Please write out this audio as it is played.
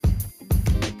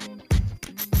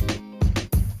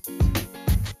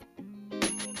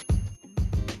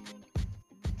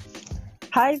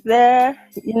Hi there.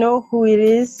 You know who it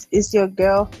is? It's your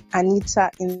girl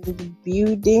Anita in the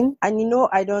building. And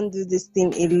I don't do this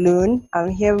thing alone. I'm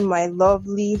here with my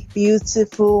lovely,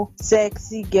 beautiful,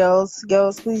 sexy girls.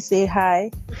 Girls, please say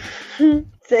hi.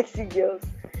 Sexy girls.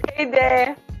 Hey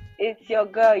there, it's your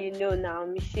girl, now,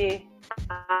 Michelle,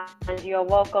 and you're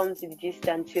welcome to the Gist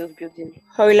and Chills building.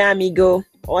 Hola amigo,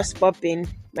 what's poppin'?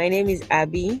 My name is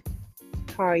Abby.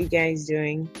 How are you guys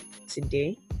doing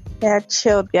today? They're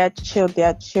chill.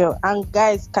 And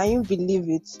guys, can you believe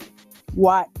it?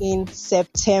 We're in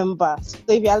September. So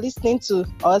if you are listening to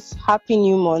us, happy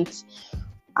new month.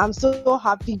 I'm so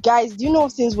happy. Guys, do you know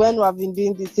since when we have been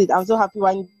doing this? I'm so happy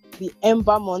when the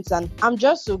Ember months, and I'm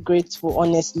just so grateful,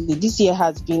 honestly. This year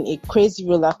has been a crazy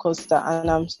roller coaster,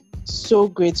 and I'm so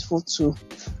grateful to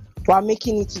we're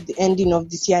making it to the ending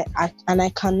of this year, and I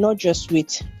cannot just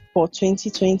wait for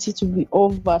 2020 to be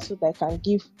over so that I can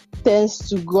give thanks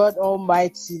to God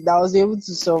Almighty that I was able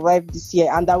to survive this year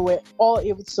and that we're all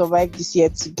able to survive this year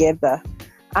together.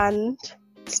 And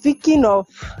speaking of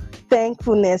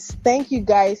thankfulness, thank you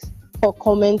guys for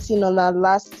commenting on our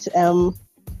last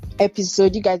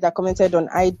episode. You guys that commented on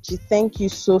IG, thank you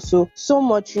so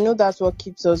much. That's what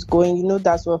keeps us going.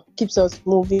 That's what keeps us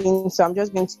moving. So I'm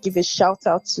just going to give a shout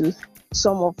out to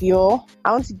some of y'all.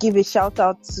 I want to give a shout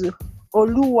out to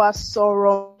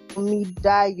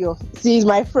Oluwasoromidayo. See, he's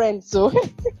my friend, so he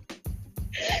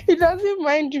doesn't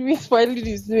mind me spoiling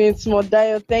his name.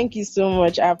 Smodayo, thank you so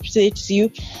much. I appreciate you.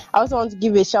 I also want to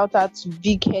give a shout out to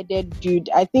Big Headed Dude.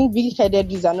 I think Big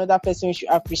Headed is another person we should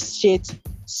appreciate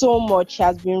so much. He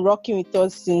has been rocking with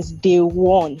us since day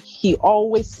one. He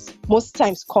always, most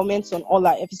times, comments on all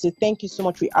our episodes. Thank you so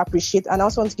much. We appreciate. And I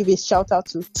also want to give a shout out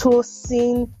to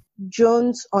Tosin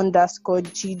Jones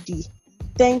 _GD.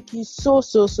 Thank you so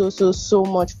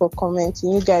much for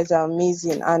commenting. You guys are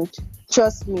amazing, and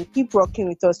trust me, keep rocking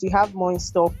with us. We have more in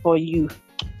store for you.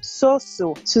 So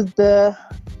to the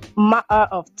matter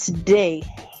of today,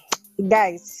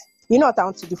 guys, you know what I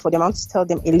want to do for them? I want to tell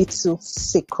them a little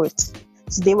secret.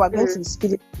 Today we're going to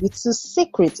spill a little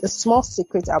secret, a small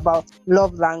secret about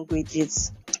love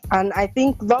languages. And I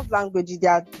think love languages, they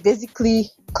are basically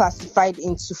classified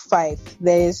into 5.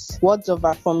 There's words of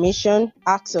affirmation,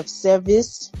 acts of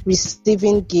service,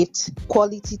 receiving gifts,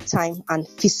 quality time, and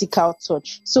physical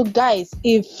touch. So guys,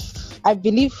 if I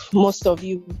believe most of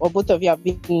you or both of you have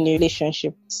been in a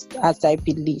relationship, as I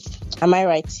believe. Am I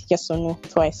right? Yes or no?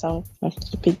 Before I sound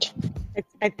stupid.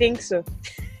 I think so.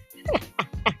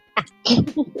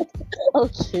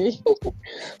 Okay.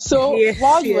 So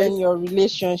while you're in your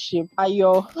relationship,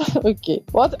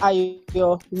 what are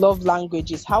your love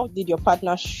languages? How did your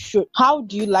partner how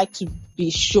do you like to be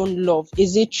shown love?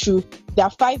 Is it true? There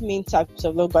are 5 main types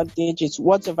of love languages: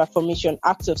 words of affirmation,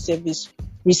 acts of service,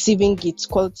 receiving gifts,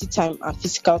 quality time, and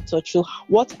physical touch. So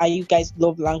what are you guys'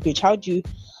 love language? How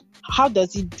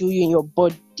does it do you in your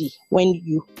body when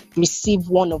you receive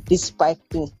one of these 5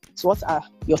 things? What are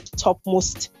your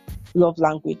topmost love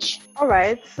language? All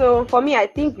right. So for me, I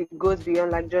think it goes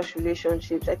beyond like just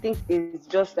relationships. I think it's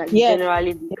just like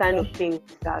generally the kind of things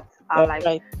that are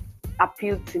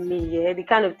appeal to me, the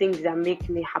kind of things that make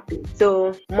me happy.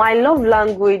 So my love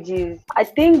language is, I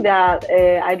think that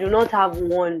I do not have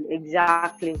one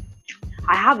exactly.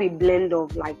 I have a blend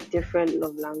of like different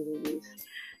love languages.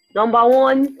 Number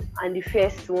 1 and the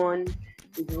first one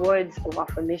is words of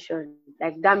affirmation.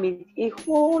 Like that means a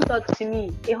whole lot to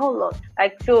me, a whole lot.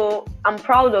 Like, so I'm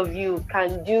proud of you.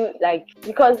 Can do like,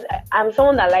 because I'm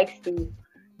someone that likes to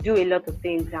do a lot of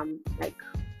things. I'm like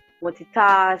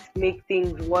multitask, make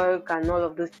things work, and all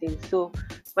of those things. So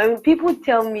when people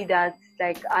tell me that,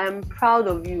 like, I'm proud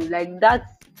of you, like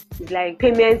that is like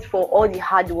payment for all the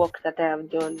hard work that I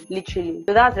have done, literally.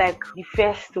 So that's like the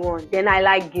first one. Then I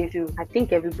like gifts too. I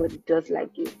think everybody does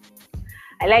like gifts.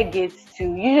 I like gifts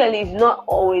too. Usually it's not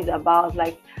always about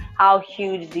like how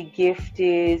huge the gift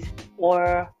is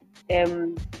or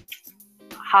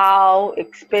how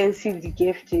expensive the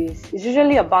gift is. It's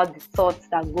usually about the thoughts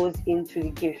that goes into the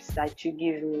gifts that you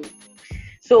give me.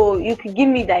 So you could give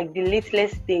me like the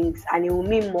littlest things and it will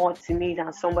mean more to me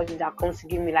than somebody that comes to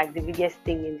give me like the biggest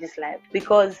thing in this life.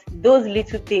 Because those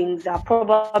little things are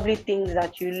probably things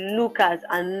that you look at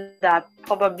and that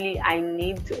probably I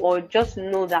need, or just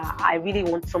know that I really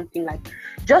want something. Like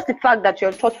just the fact that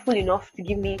you're thoughtful enough to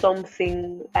give me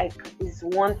something like is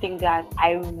one thing that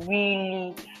I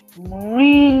really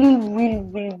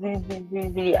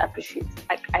appreciate.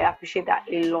 Like I appreciate that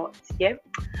a lot. Yeah.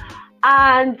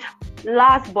 And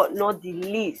last but not the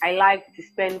least, I like to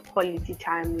spend quality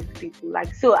time with people.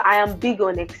 Like, so I am big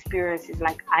on experiences.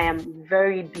 Like, I am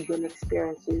very big on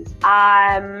experiences.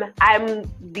 I'm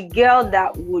the girl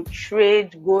that would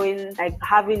trade going, like,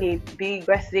 having a big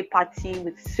birthday party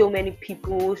with so many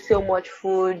people, so much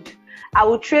food. I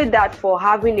would trade that for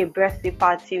having a birthday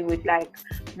party with like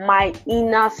my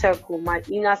inner circle, like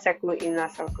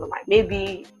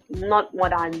maybe not more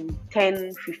than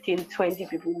 10, 15, 20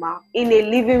 people mark in a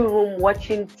living room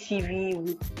watching TV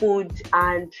with food,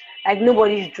 and like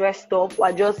nobody's dressed up,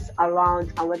 we're just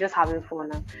around and we're just having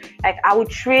fun. Like, I would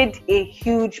trade a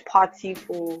huge party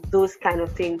for those kind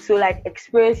of things. So like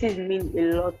experiences mean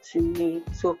a lot to me.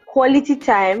 So quality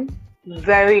time,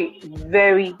 very,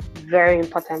 very, very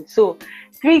important. So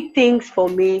 3 things for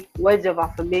me, words of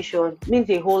affirmation means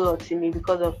a whole lot to me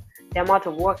because of the amount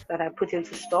of work that I put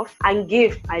into stuff. And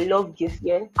gift, I love gifts.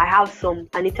 Yeah, I have some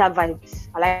Anita vibes.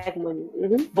 I like money,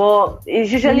 but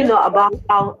it's usually not about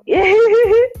how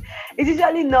it's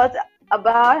usually not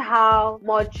about how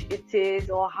much it is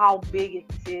or how big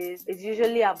it is. It's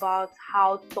usually about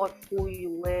how thoughtful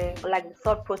you were, or like the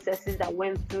thought processes that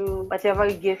went through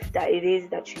whatever gift that it is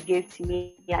that you gave to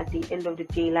me at the end of the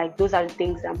day. Like, those are the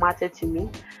things that matter to me.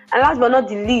 And last but not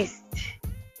the least,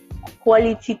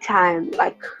 quality time.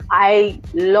 Like, I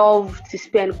love to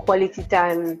spend quality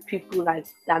time with people like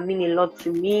that mean a lot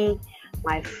to me,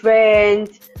 my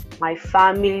friends, my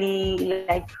family.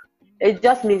 Like, it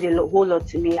just means a whole lot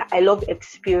to me. I love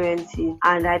experiences,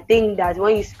 and I think that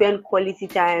when you spend quality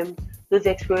time, those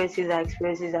experiences are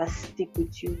experiences that stick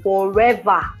with you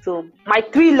forever. So my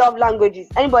 3 love languages.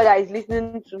 Anybody that is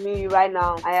listening to me right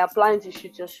now, I am planning to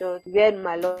shoot your shot. Read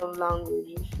my love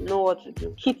languages. You know what to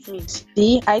do. Hit me.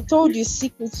 See, I told you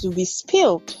secrets will be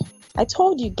spilled. I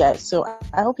told you guys. So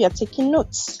I hope you're taking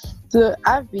notes. So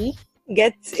Abby,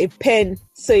 get a pen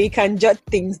so you can jot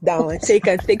things down and so you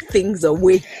can take things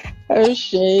away.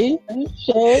 Okay,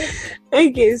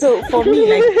 so for me,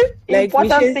 like important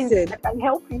Michelle things said, that can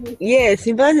help you. yes,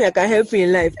 important things that can help you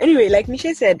in life. Anyway, like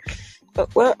Michelle said,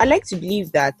 well, I like to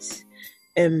believe that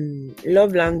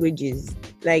love languages,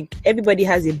 like, everybody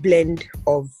has a blend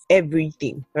of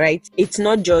everything, right? It's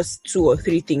not just 2 or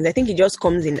 3 things. I think it just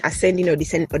comes in ascending or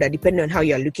descending order depending on how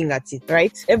you're looking at it,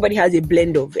 right? Everybody has a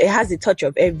blend of, it has a touch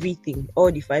of everything,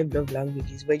 all the 5 love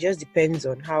languages, but it just depends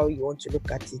on how you want to look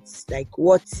at it. Like,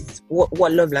 what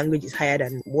love language is higher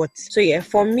than what. So yeah,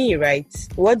 for me, right,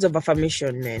 words of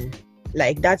affirmation, man,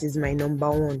 like, that is my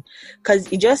number 1, because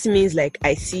it just means like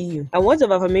I see you. And words of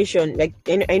affirmation, like,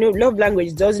 I know love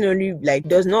language doesn't only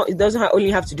only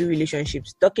have to do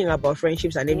relationships, talking about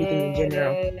friendships and everything in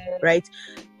general, right?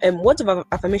 Words of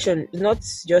affirmation is not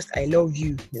just I love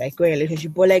you, like, when you're in a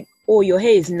relationship, but like, oh, your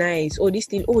hair is nice, this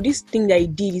thing that you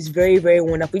did is very, very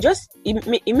wonderful.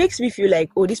 It makes me feel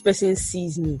like, oh, this person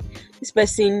sees me, this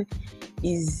person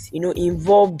is,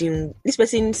 involved in, this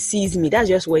person sees me. That's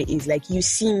just what it is. Like, you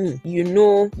see me,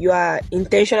 you are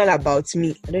intentional about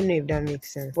me. I don't know if that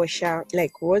makes sense, but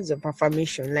like, words of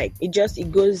affirmation, like, it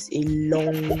goes a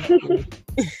long way.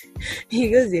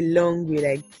 It goes a long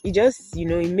way. Like, it just,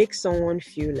 it makes someone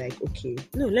feel like, okay,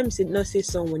 no, let me not say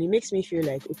someone, it makes me feel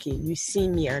like, okay, you see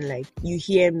me and like you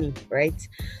hear me, right?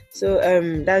 So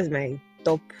that's my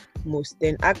top most.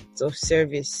 Then acts of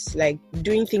service, like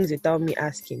doing things without me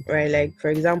asking, right? Like, for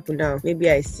example, now maybe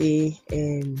I say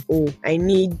I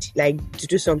need like to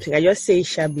do something, I just say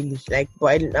shabbily, like,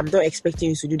 but I'm not expecting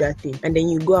you to do that thing, and then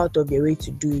you go out of your way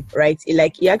to do it, right?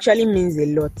 It actually means a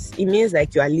lot. It means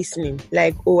like you are listening.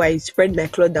 Like, I spread my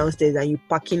clothes downstairs and you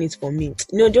packing it for me.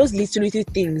 Those little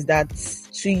things that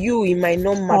to you it might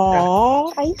not matter.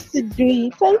 Oh, I used to do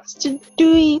it.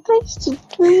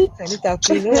 Anita,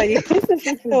 please,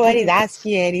 nobody's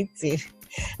asking anything.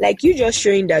 Like, you just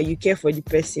showing that you care for the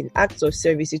person. Acts of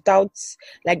service without,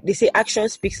 like they say, action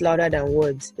speaks louder than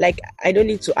words. Like, I don't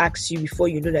need to ask you before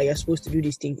you know that you're supposed to do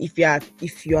these things. If you're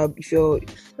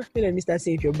let me start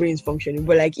saying if your brain is functioning,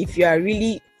 but like, if you are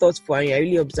really thoughtful and you're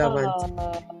really observant,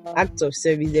 acts of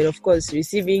service. Then of course,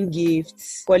 receiving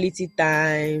gifts, quality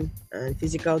time, and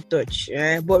physical touch.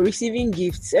 But receiving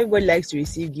gifts, everybody likes to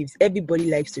receive gifts. Everybody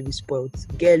likes to be spoiled.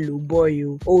 Girl, boy,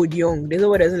 old, young. There's no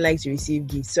one doesn't like to receive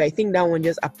gifts. So I think that one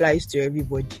just applies to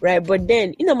everybody, right? But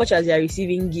then, in as much as you're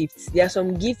receiving gifts, there are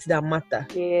some gifts that matter.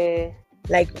 Yeah.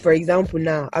 Like, for example,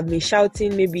 now I've been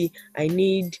shouting, maybe I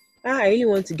really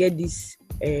want to get this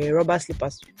rubber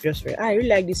slippers just right. I really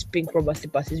like this pink rubber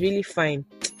slippers. It's really fine.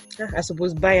 I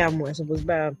suppose buy them.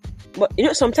 But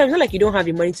sometimes, not like you don't have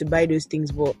the money to buy those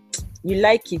things, but you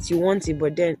like it, you want it,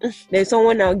 but then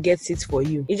someone now gets it for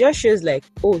you. It just shows like,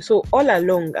 oh, so all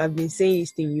along I've been saying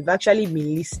this thing, you've actually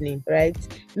been listening, right?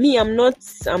 Me, I'm not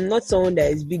someone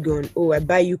that is big on, oh, I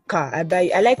buy you car,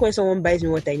 I like when someone buys me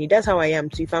what I need. That's how I am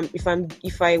too.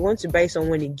 If I want to buy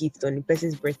someone a gift on the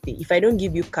person's birthday, if I don't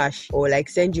give you cash or like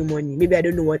send you money, maybe I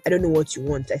don't know what you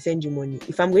want, I send you money.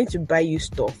 If I'm going to buy you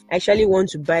stuff, I actually want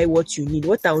to buy what you need,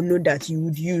 what I'll know that you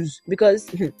would use, because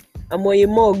I'm on a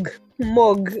mug,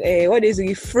 what is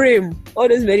it, frame, all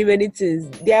those many things.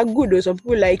 They are good though, some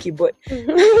people like it, but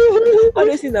all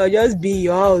those things will just be in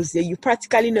your house, you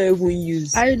practically not even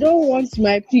use. I don't want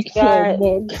my picture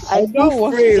mug. I don't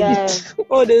want frame,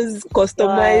 all those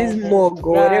customized mug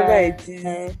or whatever it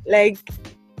is. Like,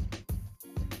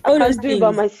 I can do it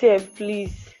by myself,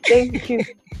 please. Thank you.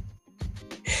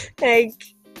 Like,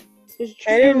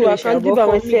 I don't know, I can do it by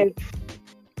myself.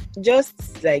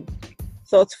 Just like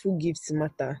thoughtful gifts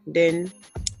matter. Then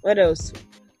what else?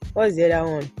 What's the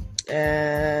other one?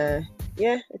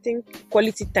 Yeah, I think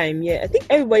quality time. Yeah, I think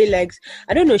everybody likes,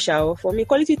 I don't know, shower. For me,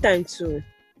 quality time too.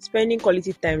 Spending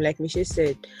quality time, like Michelle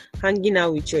said, hanging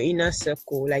out with your inner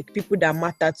circle, like people that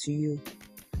matter to you.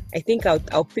 I think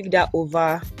I'll pick that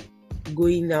over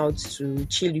going out to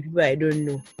chill with people I don't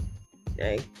know.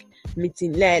 Like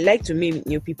meeting, like, I like to meet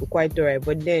new people, quite alright,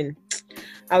 but then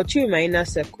I'll chill with my inner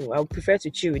circle. I'll prefer to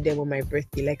chill with them on my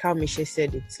birthday, like how Michelle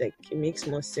said. It's like, it makes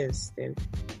more sense then.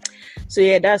 So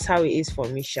yeah, that's how it is for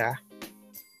Misha.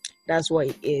 That's what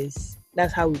it is.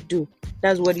 That's how we do.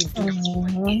 That's what it do.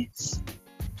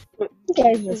 You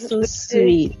guys are so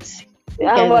sweet.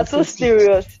 I'm so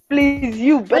serious. Please,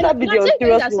 you better be the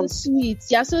serious one. You're so sweet.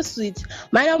 You're so sweet.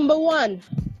 My number one,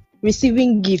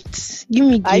 receiving gifts. Give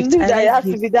me gifts. I knew that it has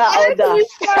to be that order.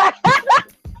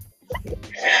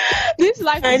 This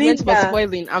life is meant for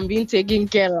spoiling. I'm being taken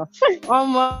care of.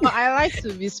 I like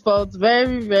to be spoiled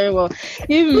very, very well.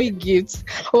 Give me gifts.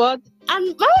 What?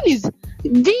 And mine is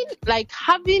being like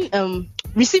having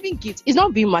receiving gifts is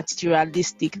not being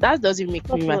materialistic. That doesn't make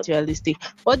me materialistic.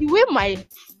 But the way my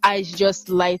eyes just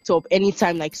light up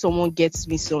anytime like someone gets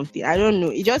me something, I don't know,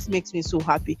 it just makes me so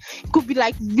happy. It could be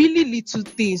like really little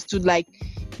things to like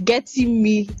getting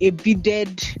me a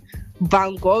beaded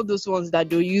bank, all those ones that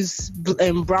they'll use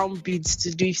brown beads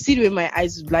to do. You see the way my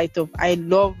eyes light up. I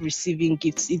love receiving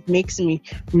gifts. It makes me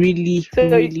really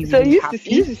happy. You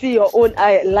used to see your own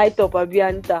eye light up,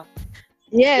 Abianta.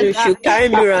 Yes. You should carry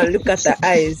me around, look at her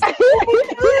eyes.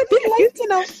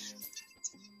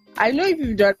 I know if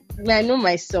you don't, I know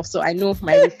myself, so I know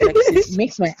my reflexes. It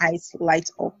makes my eyes light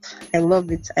up. I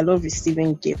love it. I love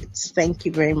receiving gifts. Thank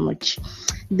you very much.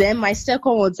 Then my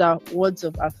second words are words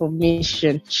of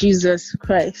affirmation. Jesus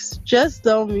Christ, just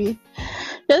tell me,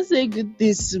 just say good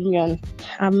things to me.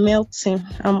 I'm melting.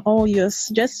 I'm all yours.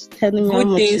 Just telling me how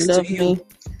much you love me.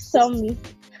 Tell me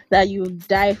that you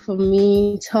die for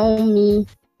me. Tell me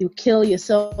you kill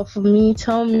yourself for me.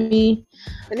 Tell me.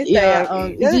 Those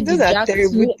are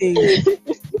terrible things.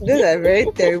 Those are very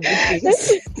terrible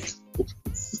things.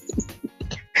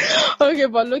 Okay,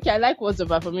 but look, I like words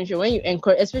of affirmation. When you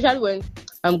encourage, especially when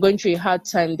I'm going through a hard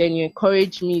time, then you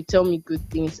encourage me, tell me good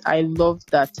things. I love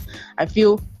that. I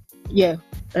feel,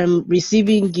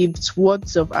 receiving gifts,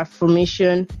 words of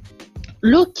affirmation.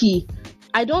 Low-key,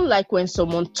 I don't like when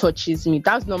someone touches me.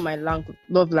 That's not my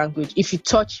love language. If you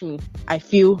touch me, I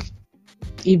feel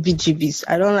EBGBs.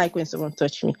 I don't like when someone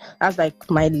touch me. That's like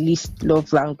my least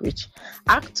love language.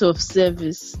 Act of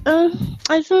service. I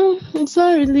think it's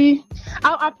not really.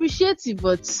 I'll appreciate it,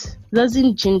 but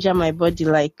doesn't ginger my body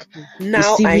like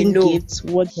now I know. Gifts,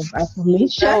 words of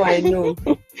affirmation. Now I know.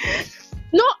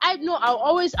 No, I know. I'll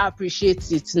always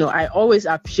appreciate it. No, I always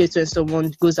appreciate when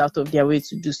someone goes out of their way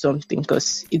to do something,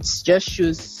 because it just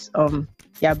shows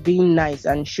they're being nice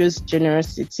and shows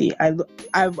generosity.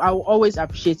 I'll always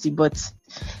appreciate it, but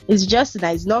it's just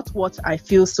nice, not what I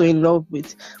feel so in love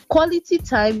with. Quality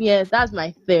time, that's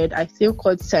my third. I feel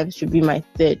quality time should be my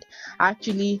third. I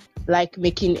actually like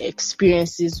making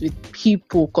experiences with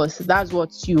people, because that's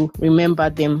what you remember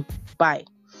them by.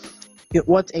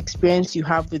 What experience you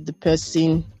have with the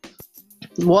person,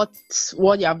 what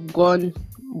you have gone,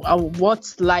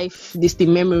 what life, the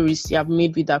memories you have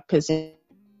made with that person.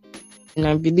 And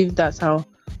I believe that's how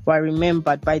I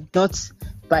remembered, not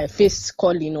by face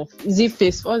calling, or is it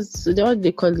face? What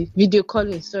they call it? Video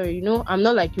calling. Sorry, I'm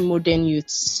not like modern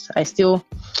youths. I still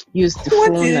use the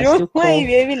phone. What is wrong? Why you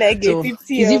maybe like a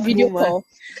 50 year old? Is it video call?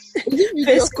 Is it video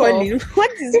face calling?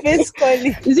 What is face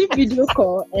calling? Is it video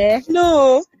call?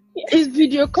 No. It's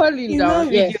video calling now.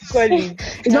 Video calling.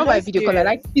 It's not by video call. I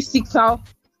like physical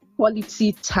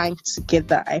quality time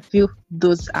together. I feel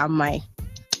those are my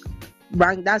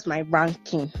rank. That's my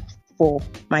ranking for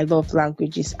my love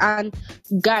languages. And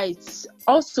guys,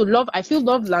 also I feel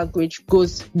love language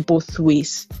goes both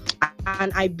ways.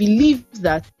 And I believe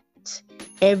that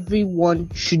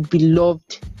everyone should be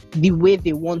loved the way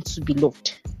they want to be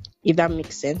loved, if that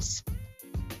makes sense.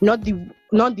 Not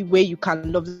the way you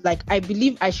can love. Like, I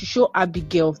believe I should show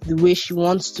Abigail the way she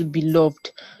wants to be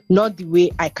loved, not the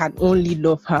way I can only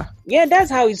love her. Yeah,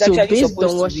 that's how it's actually based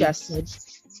supposed on what to she has said.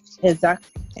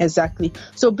 Exactly.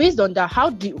 So based on that, how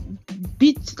do you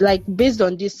based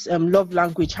on this love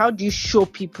language, how do you show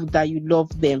people that you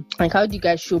love them? Like, how do you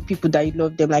guys show people that you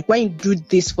love them? Like, when you do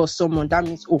this for someone, that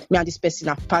means, oh, me and this person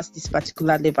have passed this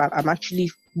particular level. I'm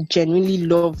actually genuinely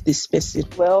love this person.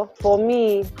 Well, for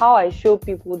me, how I show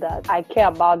people that I care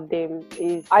about them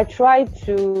is I try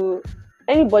to,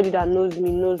 anybody that knows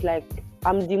me knows, like,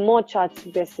 I'm the more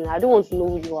chatty person. I don't want to know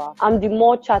who you are. I'm the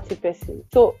more chatty person.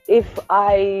 So if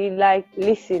I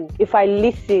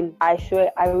listen, I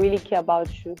swear I really care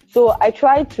about you. So I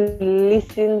try to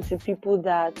listen to people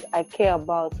that I care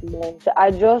about more. So I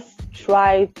just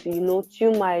try to,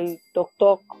 tune my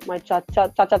talk, my chat.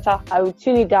 I will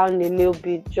tune it down a little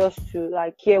bit just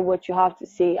to hear what you have to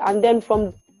say. And then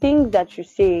from things that you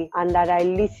say and that I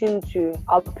listen to,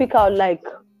 I'll pick out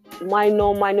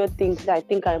minor things that I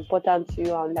think are important to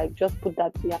you, and just put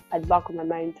that at the back of my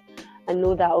mind and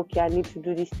know that, okay, I need to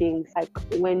do these things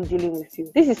when dealing with you.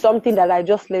 This is something that I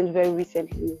just learned very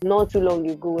recently, not too long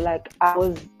ago.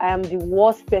 I am the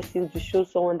worst person to show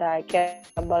someone that I care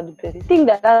about the person. I think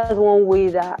that's one way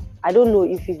that I don't know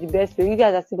if it's the best way. You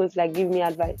guys are still going to give me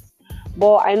advice,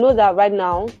 but I know that right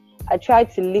now I try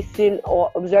to listen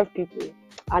or observe people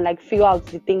and figure out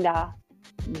the thing that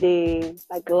they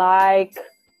like,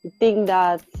 the thing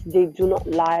that they do not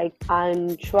like,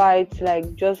 and try to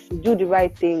just do the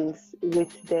right things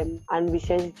with them and be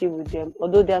sensitive with them.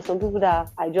 Although there are some people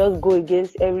that I just go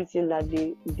against everything that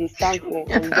they stand for,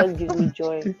 and it just gives me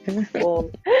joy. But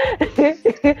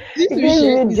it gives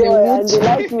me joy, and they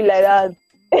like me like that.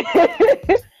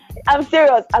 I'm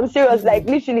serious.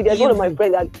 Literally, there's one of my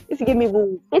friends that used to give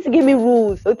me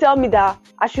rules. They'll tell me that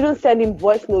I shouldn't send him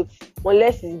voice notes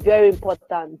unless it's very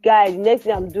important. Guys, next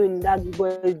thing I'm doing in that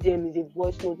voice DM is a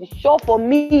voice note. It's short for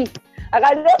me.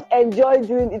 I just enjoy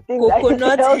doing the things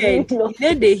Coconut head. You know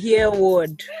they hear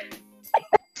word.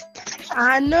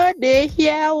 I know they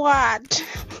hear what.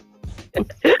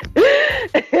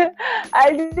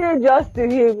 I did it just to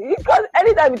him, because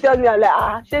anytime he tells me, I'm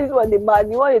like, she's one the man.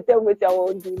 You want to tell me what I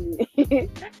won't do me?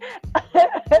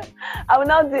 I will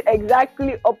not do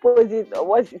exactly opposite of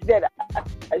what she said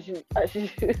I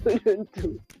shouldn't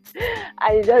do,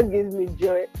 and it just gives me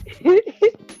joy.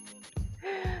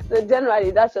 So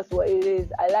generally, that's just what it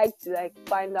is. I like to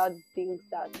find out things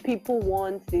that people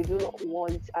want, they do not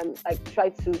want, and try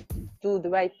to do the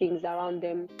right things around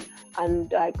them,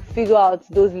 and figure out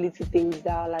those little things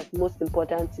that are most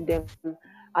important to them,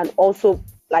 and also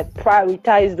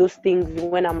prioritize those things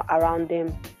when I'm around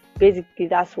them. Basically,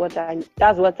 that's what I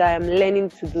am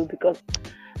learning to do, because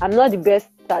I'm not the best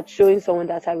at showing someone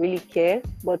that I really care,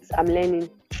 but I'm learning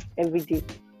every day.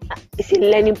 It's a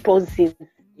learning process.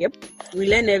 Yep, we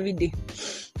learn every day.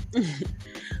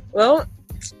 Well,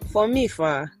 for me,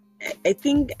 I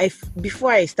think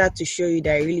before I start to show you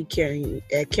that I really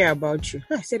care about you.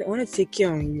 I said I want to take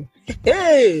care on you.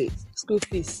 Hey, school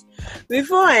fees.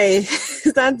 Before I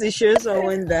start to show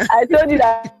someone that I told you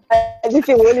that this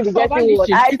is only the getting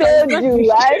what I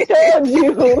told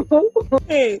you.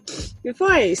 Hey,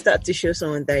 before I start to show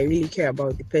someone that I really care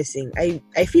about the person,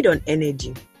 I feed on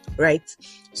energy, right?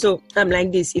 So I'm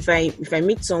like this. If I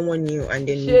meet someone new and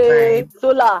then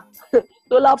solar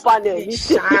panel.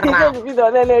 Shut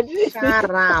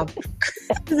up.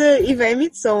 So if I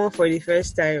meet someone for the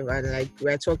first time and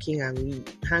we're talking and we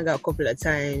hang out a couple of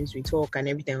times, we talk and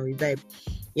everything, and we vibe,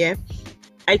 yeah,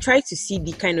 I try to see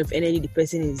the kind of energy the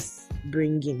person is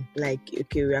bringing.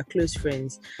 Okay, we are close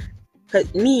friends.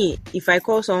 But me, if I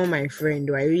call someone my friend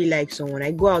or I really like someone,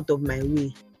 I go out of my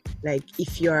way.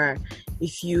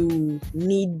 If you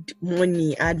need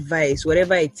money, advice,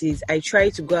 whatever it is, I try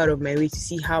to go out of my way to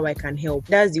see how I can help.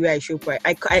 That's the way I show up.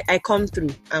 I come through.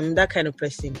 I'm that kind of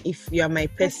person. If you are my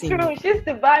person, it's true. She used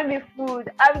to buy me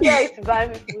food. I'm there to buy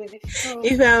me food. It's true.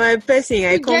 If you are my person,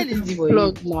 I come through for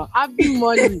you. Now. Having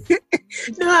money.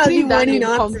 No, having money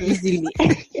not easily.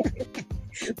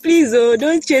 Please,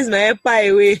 don't chase my pie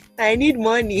away. I need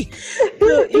money.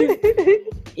 So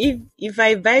if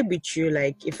I vibe with you,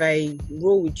 if I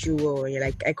roll with you, or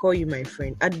I call you my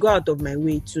friend, I'd go out of my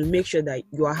way to make sure that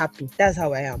you are happy. That's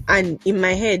how I am. And in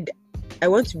my head, I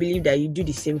want to believe that you do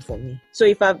the same for me. So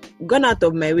if I've gone out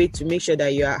of my way to make sure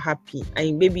that you are happy,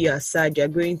 and maybe you are sad, you are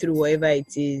going through whatever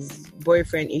it is,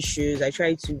 boyfriend issues, I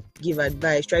try to give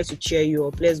advice, try to cheer you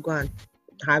up, let's go and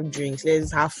have drinks,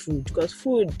 let's have food, because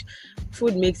food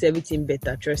makes everything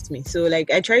better, trust me. So like,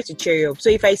 I try to cheer you up. So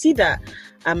if I see that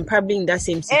I'm probably in that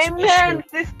same situation, amen,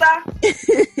 sister.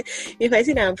 if I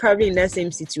see that I'm probably in that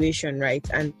same situation, right,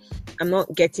 and I'm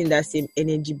not getting that same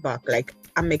energy back, like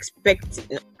I'm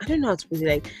expecting, I don't know how to put it,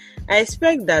 like I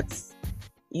expect that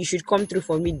you should come through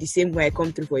for me the same way I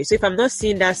come through for you. So if I'm not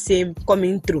seeing that same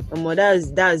coming through,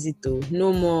 that's it though.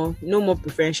 No more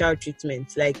preferential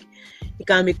treatment. Like, you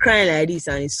can be crying like this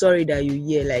and it's sorry that you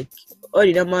hear, like, all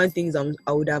the normal things I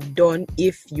would have done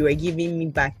if you were giving me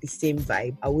back the same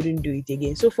vibe, I wouldn't do it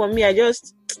again. So for me, I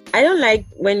don't like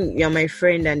when you're my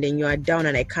friend and then you are down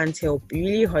and I can't help. It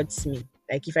really hurts me.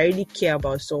 Like, if I really care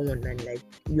about someone and like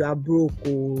you are broke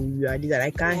or you are this and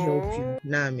I can't help you,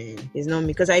 nah man, it's not me.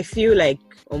 Because I feel like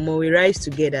we rise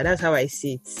together. That's how I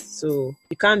see it. So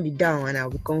you can't be down and I'll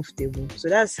be comfortable. So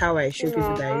that's how I show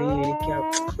people that I really, really care.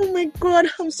 Oh my God,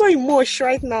 I'm so emotional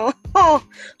right now. Oh,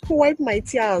 wipe my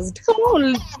tears.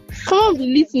 Someone be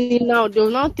listening now. They'll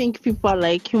not think people are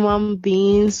like human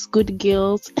beings, good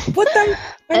girls. But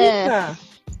Anita,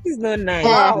 this is not nice.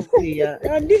 Wow. Yeah.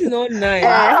 This is not nice.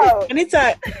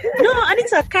 Anita,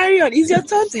 carry on. It's your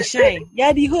turn to shine.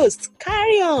 You're the host.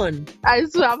 Carry on. I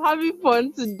swear, I'm having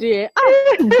fun today.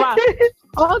 Back.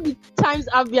 All the times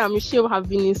Abby and Michelle have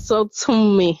been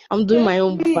insulting me, I'm doing my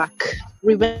own back.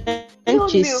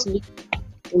 Revenge is in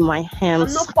my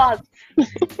hands. No part.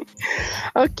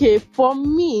 Okay, for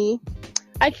me,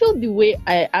 I feel the way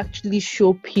I actually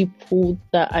show people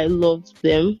that I love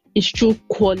them is through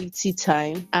quality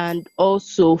time and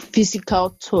also physical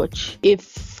touch.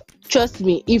 Trust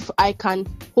me, if I can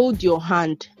hold your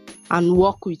hand and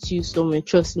walk with you somewhere,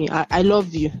 trust me, I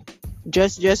love you.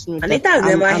 Just know Anita has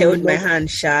never held my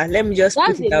hand, Sha. Let me just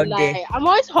put it out there. I'm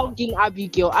always hugging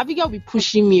Abigail. Abigail will be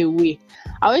pushing me away.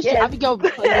 Abigail will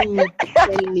be calling me.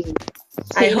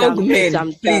 I hug men,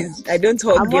 please. I don't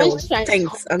hug girls.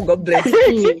 Thanks, and God bless.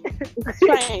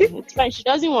 It's fine. She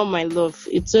doesn't want my love.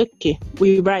 It's okay.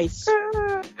 We rise.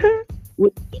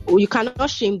 You cannot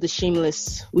shame the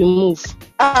shameless. We move. Is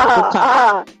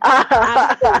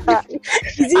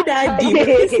it that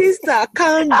deep? Sister,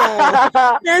 calm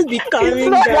down. Let's be calming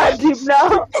down. That deep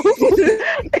now.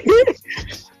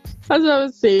 As I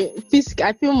was saying,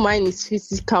 I feel mine is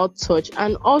physical touch,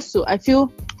 and also I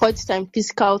feel quality time,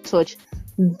 physical touch,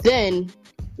 then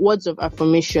words of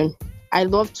affirmation. I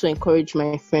love to encourage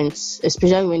my friends,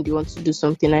 especially when they want to do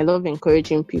something. I love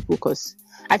encouraging people because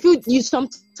I feel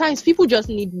sometimes people just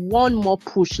need one more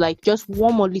push, like just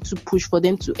one more little push for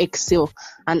them to excel.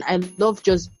 And I love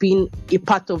just being a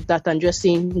part of that and just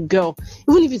saying, girl,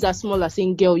 even if it's as small as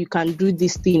saying, girl, you can do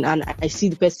this thing. And I see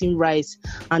the person rise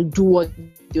and do what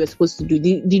they were supposed to do.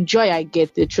 The joy I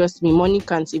get, trust me, money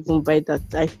can't even buy that.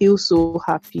 I feel so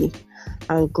happy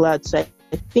and glad. So I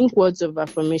think words of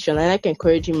affirmation. I like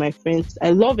encouraging my friends. I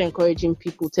love encouraging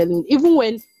people, even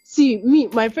when,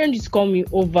 my friend used to call me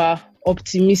over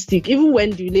optimistic. Even when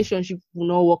the relationship will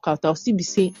not work out, I'll still be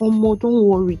saying, "Oh, don't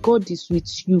worry, God is with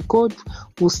you. God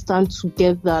will stand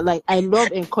together." Like, I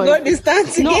love encouraging. God will stand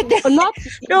together.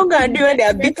 Don't go and do when they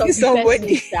are beating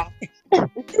somebody. Not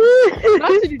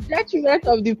to the detriment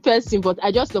of the person, but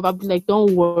I just love. I'll be like,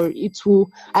 "Don't worry, it will."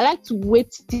 I like to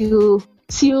wait till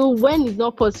when it's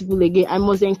not possible again. I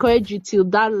must encourage you till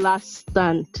that last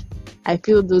stand. I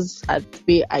feel those are the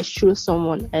way I show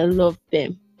someone I love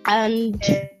them. And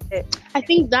I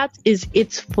think that is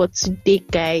it for today,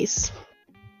 guys.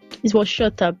 It was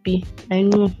short, Abby. I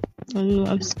know.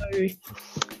 I'm sorry.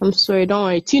 Don't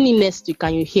worry. Tune in next week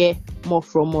and you hear more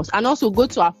from us. And also go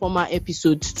to our former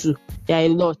episodes too. There are a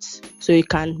lot, so you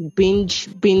can binge.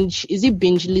 Is it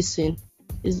binge listen?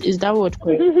 Is that word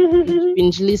correct?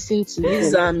 Binge listen to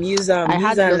use them like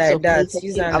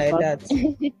that.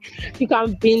 You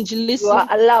can binge listen. You are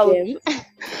allowed. To them.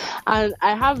 And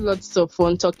I have lots of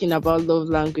fun talking about love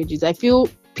languages. I feel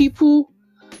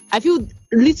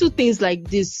little things like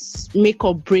this make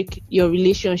or break your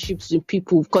relationships with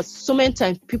people, because so many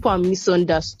times people are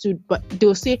misunderstood, but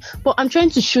they'll say, "But I'm trying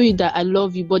to show you that I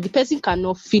love you," but the person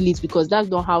cannot feel it because that's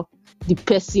not how the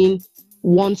person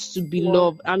wants to be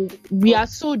loved, and we are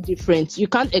so different. You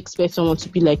can't expect someone to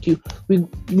be like you. We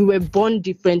were born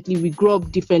differently, we grew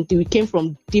up differently, we came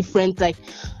from different, like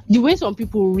the way some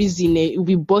people reason it will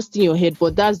be busting your head,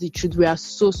 but that's the truth. We are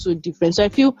so different. So I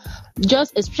feel,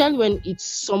 just especially when it's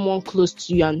someone close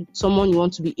to you and someone you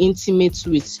want to be intimate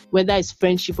with, whether it's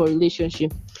friendship or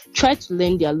relationship, try to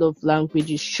learn their love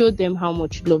languages. Show them how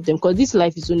much you love them, because this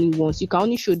life is only once. You can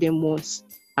only show them once.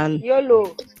 And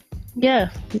YOLO. Yeah,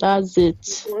 that's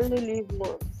it. You only live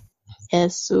once.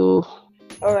 Yes, so.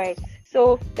 All right.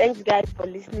 So thanks, guys, for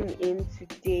listening in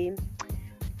today.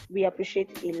 We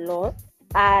appreciate it a lot.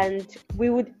 And we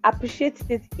would appreciate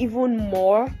it even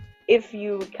more if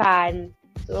you can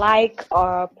like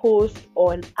our post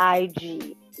on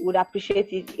IG. Would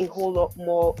appreciate it a whole lot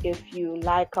more if you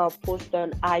like our post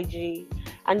on IG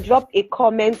and drop a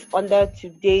comment under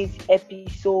today's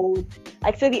episode.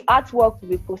 Like I said, the artwork will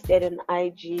be posted on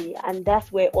IG, and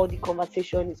that's where all the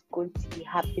conversation is going to be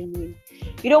happening.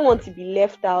 You don't want to be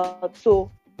left out, so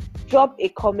drop a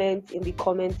comment in the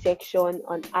comment section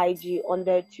on IG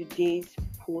under today's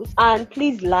post, and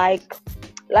please like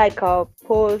our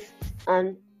post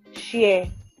and share.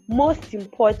 Most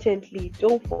importantly,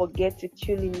 don't forget to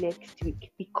tune in next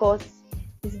week, because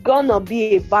it's gonna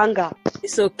be a banger.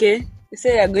 It's okay. You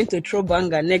say you're going to throw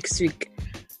banger next week,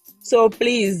 so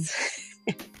please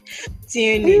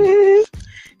tune in.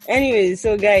 Anyway,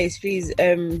 so guys, please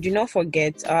do not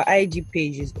forget, our IG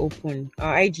page is open.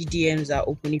 Our IG DMs are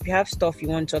open. If you have stuff you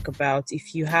want to talk about,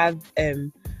 if you have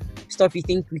stuff you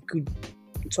think we could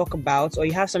talk about, or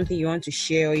you have something you want to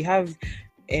share, or you have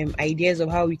ideas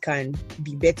of how we can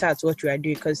be better at what we are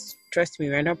doing, because trust me,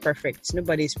 we're not perfect.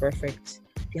 Nobody is perfect.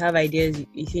 If you have ideas,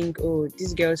 you think, oh,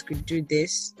 these girls could do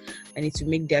this and it will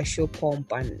make their show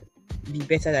pump and be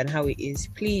better than how it is,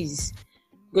 please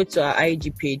go to our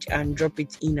IG page and drop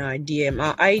it in our DM.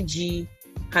 Our IG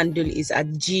handle is at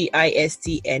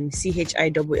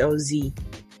GISTNCHILLZ,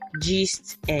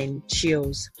 Gist and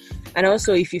Chills. And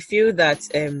also, if you feel that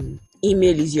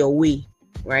email is your way,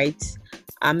 right,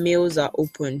 our mails are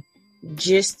open.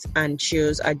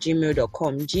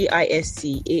 gistandchills@gmail.com,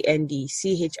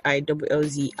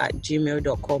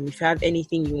 GISTANDCHILLZ@gmail.com. If you have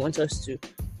anything you want us to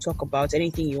talk about,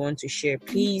 anything you want to share,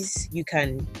 please, you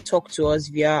can talk to us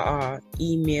via our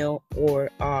email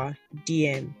or our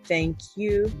DM. Thank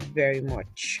you very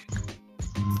much.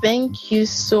 Thank you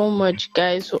so much,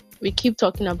 guys. We keep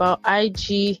talking about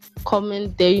IG.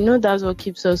 Comment there. You know, that's what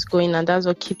keeps us going, and that's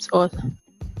what keeps us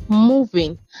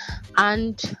moving.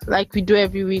 And like we do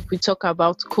every week, we talk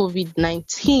about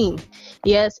COVID-19.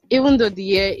 Yes, even though the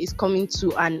year is coming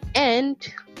to an end,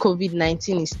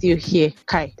 COVID-19 is still here.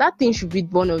 Kai, that thing should be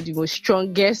one of the most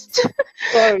strongest.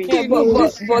 Sorry, yeah,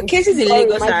 but cases in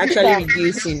Lagos are actually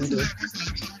reducing though.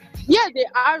 Yeah, they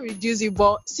are reducing,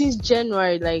 but since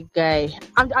January, like, guy,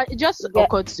 it just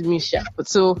occurred to me,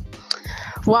 so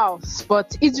wow,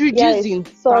 but it's reducing.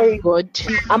 Yes, sorry, God.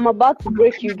 I'm about to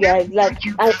break you guys. Like,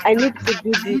 I need to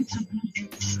do this.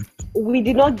 We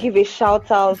did not give a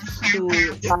shout out to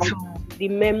the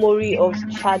memory of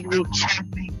Chadwick.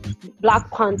 Black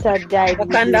Panther died.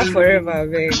 Wakanda forever,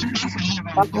 man.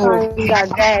 Wakanda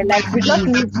died. Like, we just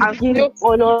need to give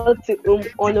honor to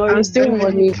honor. I'm still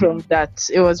mourning from that.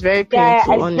 It was very painful. Yeah,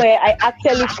 I swear, I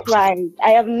actually cried.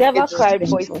 I have never cried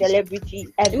for a celebrity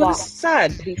ever. It was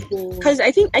sad because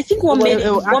I think what made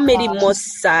it more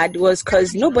sad was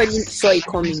because nobody saw it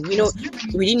coming. You know,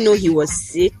 we didn't know he was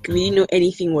sick. We didn't know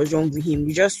anything was wrong with him.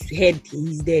 We just heard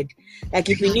he's dead. Like,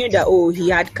 if we knew that, he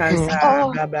had cancer,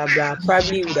 blah blah blah,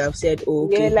 probably would have said,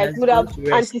 okay, yeah, like, would have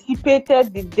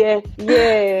anticipated the death.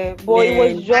 Yeah, but it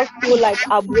was just so like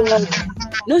abrupt.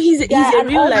 No, he's a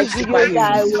real life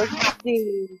superhero.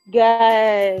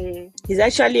 He's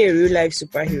actually a real life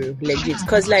superhero, legit.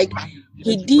 Because like,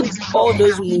 he did all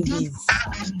those movies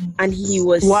and he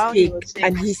was sick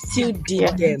and he still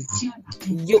did them.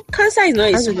 Cancer is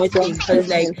not a small thing, because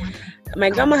like, my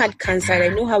grandma had cancer and I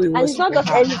know how it was. And it's not just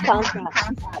any cancer,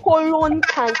 colon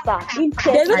cancer.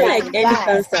 There's not like any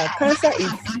cancer. Cancer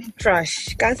is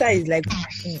trash. Cancer is like,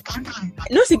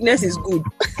 no sickness is good.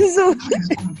 So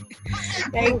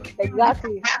like,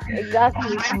 exactly.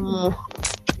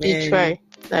 He tried.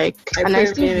 Like, and I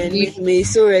still believe may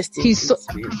so rest in he's a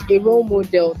role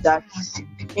model that,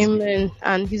 amen,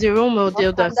 and he's a role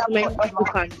model that so many people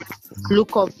can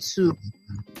look up to.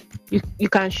 You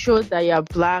can show that you're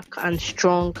black and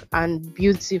strong and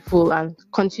beautiful and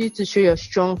continue to show your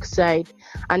strong side.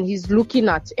 And he's looking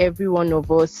at every one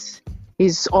of us.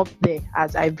 He's up there,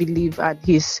 as I believe, and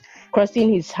he's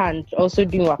crossing his hand, also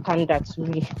doing Wakanda to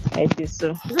me like this.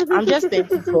 So I'm just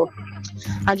thankful.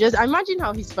 I imagine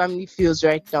how his family feels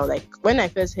right now. Like when I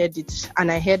first heard it,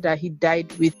 and I heard that he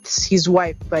died with his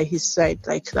wife by his side,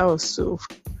 like that was so.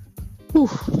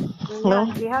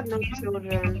 Yeah, he had no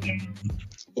children.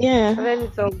 Yeah. But then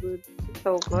it's all good. It's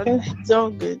all good. It's all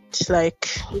good. Like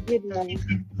We did more.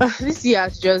 this year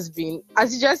has just been,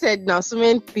 as you just said now, so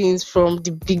many things from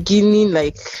the beginning,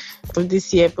 like of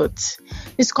this year, but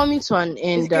it's coming to an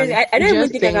end. I don't even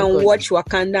think I can watch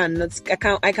Wakanda and not.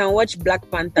 I can watch Black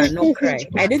Panther and not cry.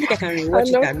 I don't think I can rewatch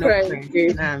it and not cry.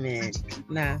 Nah, man.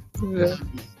 Nah. Yeah.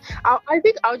 I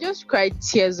think I'll just cry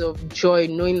tears of joy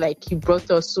knowing like he brought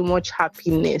us so much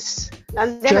happiness.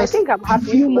 And then I think I'm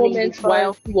happy. Few moments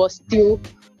while he was still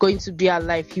going to be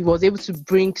alive, he was able to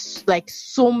bring like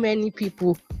so many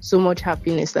people so much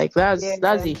happiness. Like that's a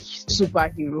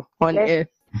superhero on earth.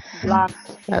 Black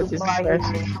That's superhero.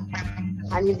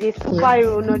 And he's a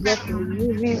superhero, not just in the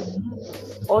movies,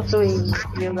 also in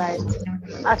real life.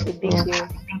 That's a big deal.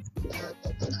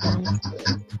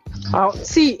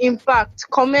 See, in fact,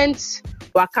 comment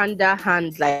Wakanda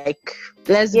hand, like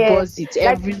let's buzz it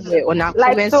everywhere on our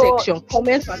comment section.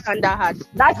 Comment Wakanda hand.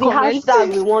 That's the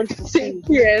hashtag we want to see.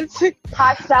 Yes.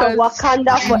 Hashtag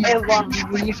Wakanda forever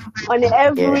on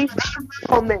every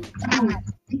comment.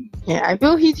 Yeah, I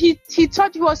feel he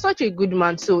was such a good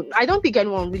man. So I don't think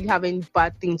anyone really have any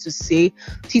bad thing to say.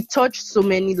 He touched so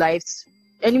many lives.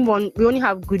 We only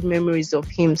have good memories of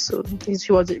him. So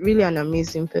he was really an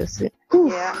amazing person.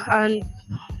 Yeah. And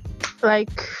like,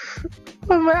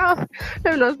 let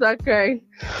me not start crying.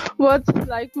 But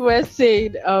like we were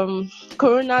saying,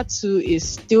 Corona 2 is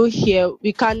still here.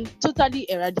 We can totally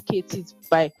eradicate it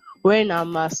by wearing our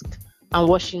mask and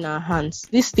washing our hands.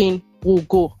 This thing will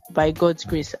go by God's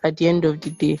grace at the end of the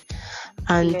day.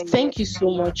 And thank you so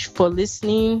much for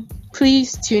listening.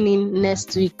 Please tune in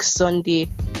next week, Sunday.